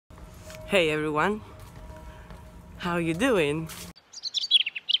Hey everyone, how you doing?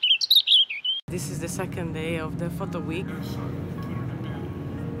 This is the second day of the photo week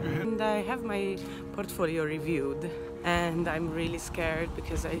and I have my portfolio reviewed and I'm really scared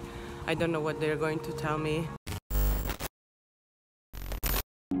because I don't know what they're going to tell me.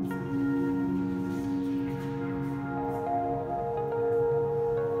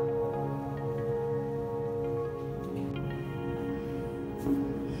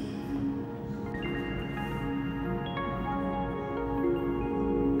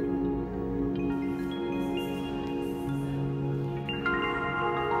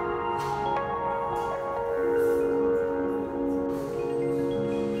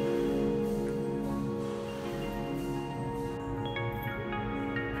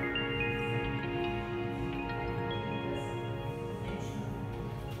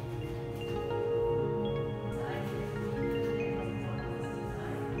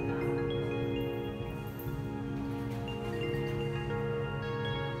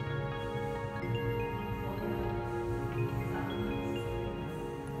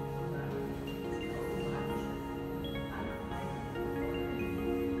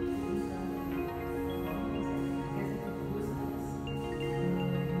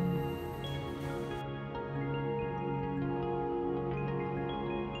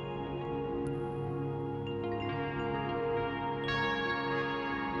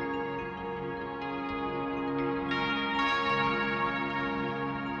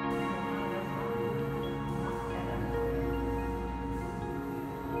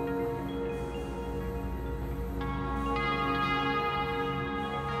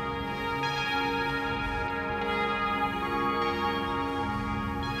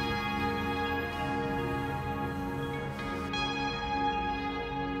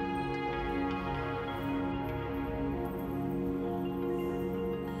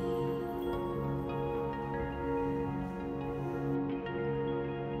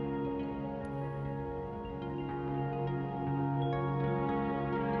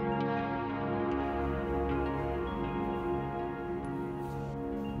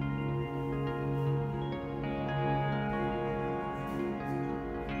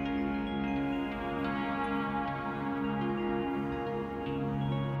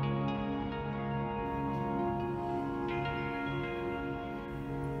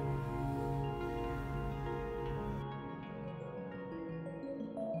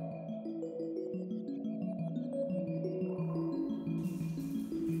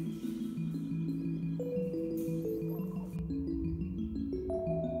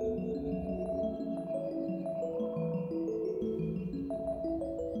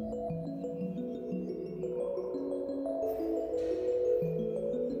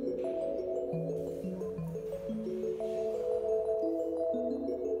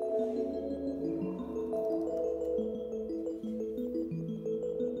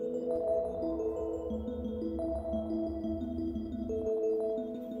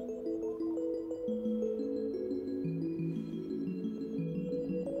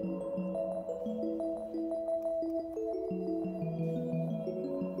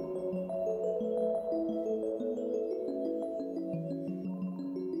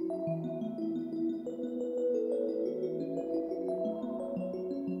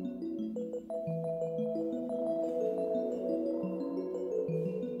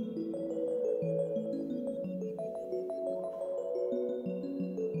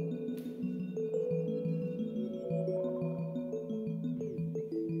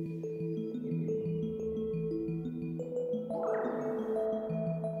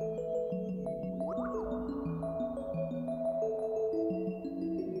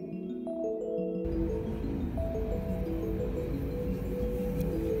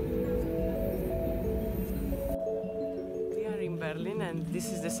 And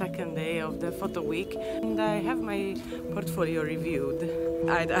this is the second day of the photo week and I have my portfolio reviewed.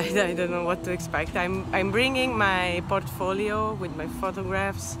 I don't know what to expect. I'm bringing my portfolio with my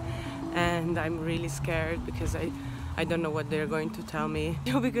photographs and I'm really scared because I don't know what they're going to tell me.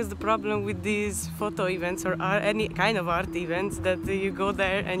 Because the problem with these photo events or any kind of art events that you go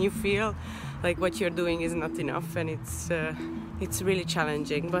there and you feel like what you're doing is not enough and it's really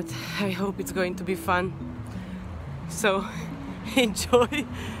challenging, but I hope it's going to be fun. So enjoy.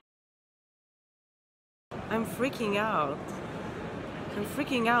 I'm freaking out. I'm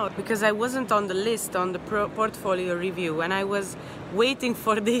freaking out because I wasn't on the list on the portfolio review and I was waiting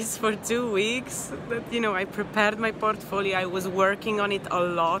for this for 2 weeks. That, you know, I prepared my portfolio, I was working on it a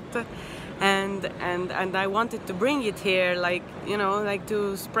lot and I wanted to bring it here, like, you know, like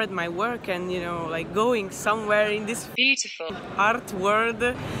to spread my work and, you know, like going somewhere in this beautiful art world.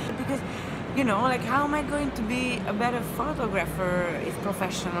 because, you know, like, how am I going to be a better photographer if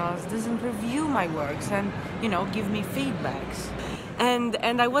professionals doesn't review my works and, you know, give me feedbacks?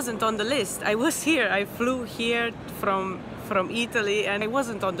 And I wasn't on the list. I was here. I flew here from Italy, and I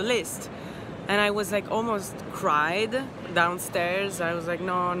wasn't on the list. And I was like almost cried downstairs. I was like,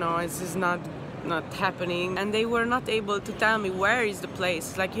 no, this is not happening. And they were not able to tell me where is the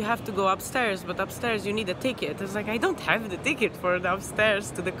place. Like, you have to go upstairs, but upstairs you need a ticket. I was like, I don't have the ticket for the upstairs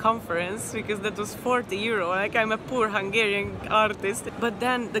to the conference because that was 40 euro. Like, I'm a poor Hungarian artist. But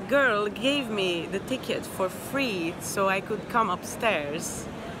then the girl gave me the ticket for free so I could come upstairs.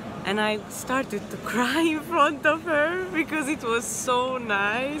 And I started to cry in front of her because it was so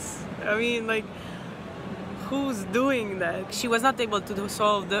nice. I mean, like, who's doing that? She was not able to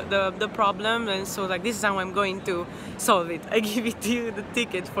solve the problem, and so, like, this is how I'm going to solve it. I give it to you, the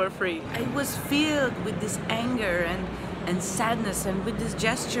ticket, for free. I was filled with this anger and sadness, and with this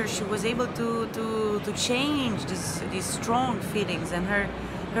gesture she was able to change these strong feelings, and her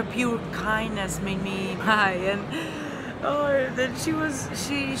pure kindness made me high. And then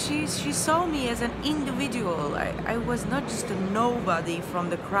she saw me as an individual. I was not just a nobody from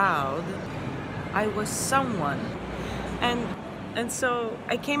the crowd. I was someone. And so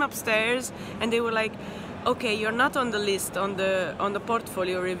I came upstairs, and they were like, okay, you're not on the list on the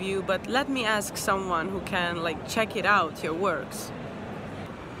portfolio review, but let me ask someone who can, like, check it out, your works.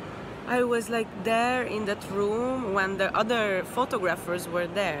 I was like there in that room when the other photographers were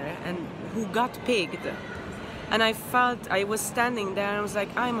there and who got picked. And I felt, I was standing there and I was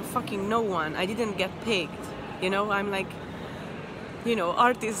like, I'm a fucking no one. I didn't get picked. You know, I'm like, you know,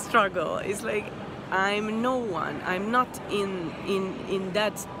 artist struggle. It's like, I'm no one. I'm not in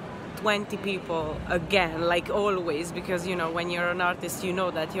that 20 people again, like always, because, you know, when you're an artist, you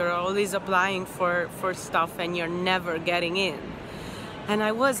know that you're always applying for stuff and you're never getting in. And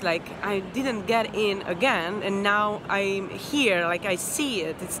I was like, I didn't get in again, and now I'm here, like, I see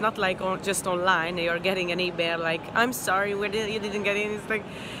it. It's not like just online, you're getting an email like, I'm sorry, you didn't get in. It's like,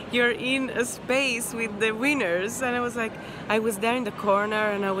 you're in a space with the winners. And I was like, I was there in the corner,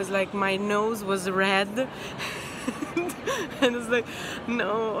 and I was like, my nose was red. And I was like,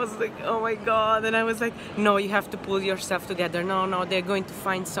 no, I was like, oh my God. And I was like, no, you have to pull yourself together. No, they're going to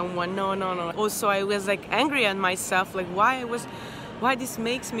find someone. No. Also, I was like angry at myself, like, why this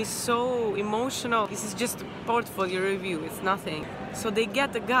makes me so emotional. This is just a portfolio review, it's nothing. So they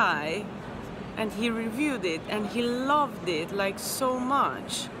get the guy, and he reviewed it, and he loved it, like, so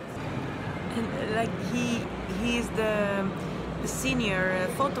much. And like, he is the senior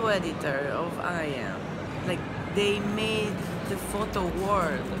photo editor of I Am. Like, they made the photo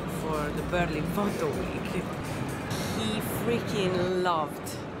world for the Berlin Photo Week. He freaking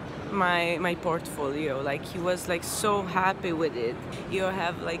loved my portfolio. Like, he was like so happy with it. You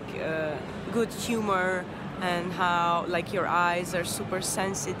have like good humor, and how like your eyes are super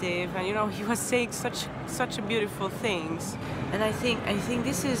sensitive, and, you know, he was saying such beautiful things. And I think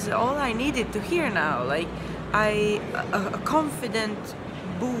this is all I needed to hear now. Like, a confident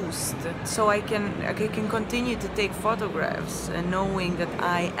boost, so I can continue to take photographs, and knowing that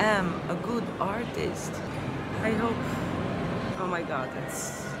I am a good artist. I hope. Oh my God,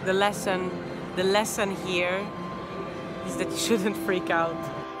 it's the lesson here is that you shouldn't freak out.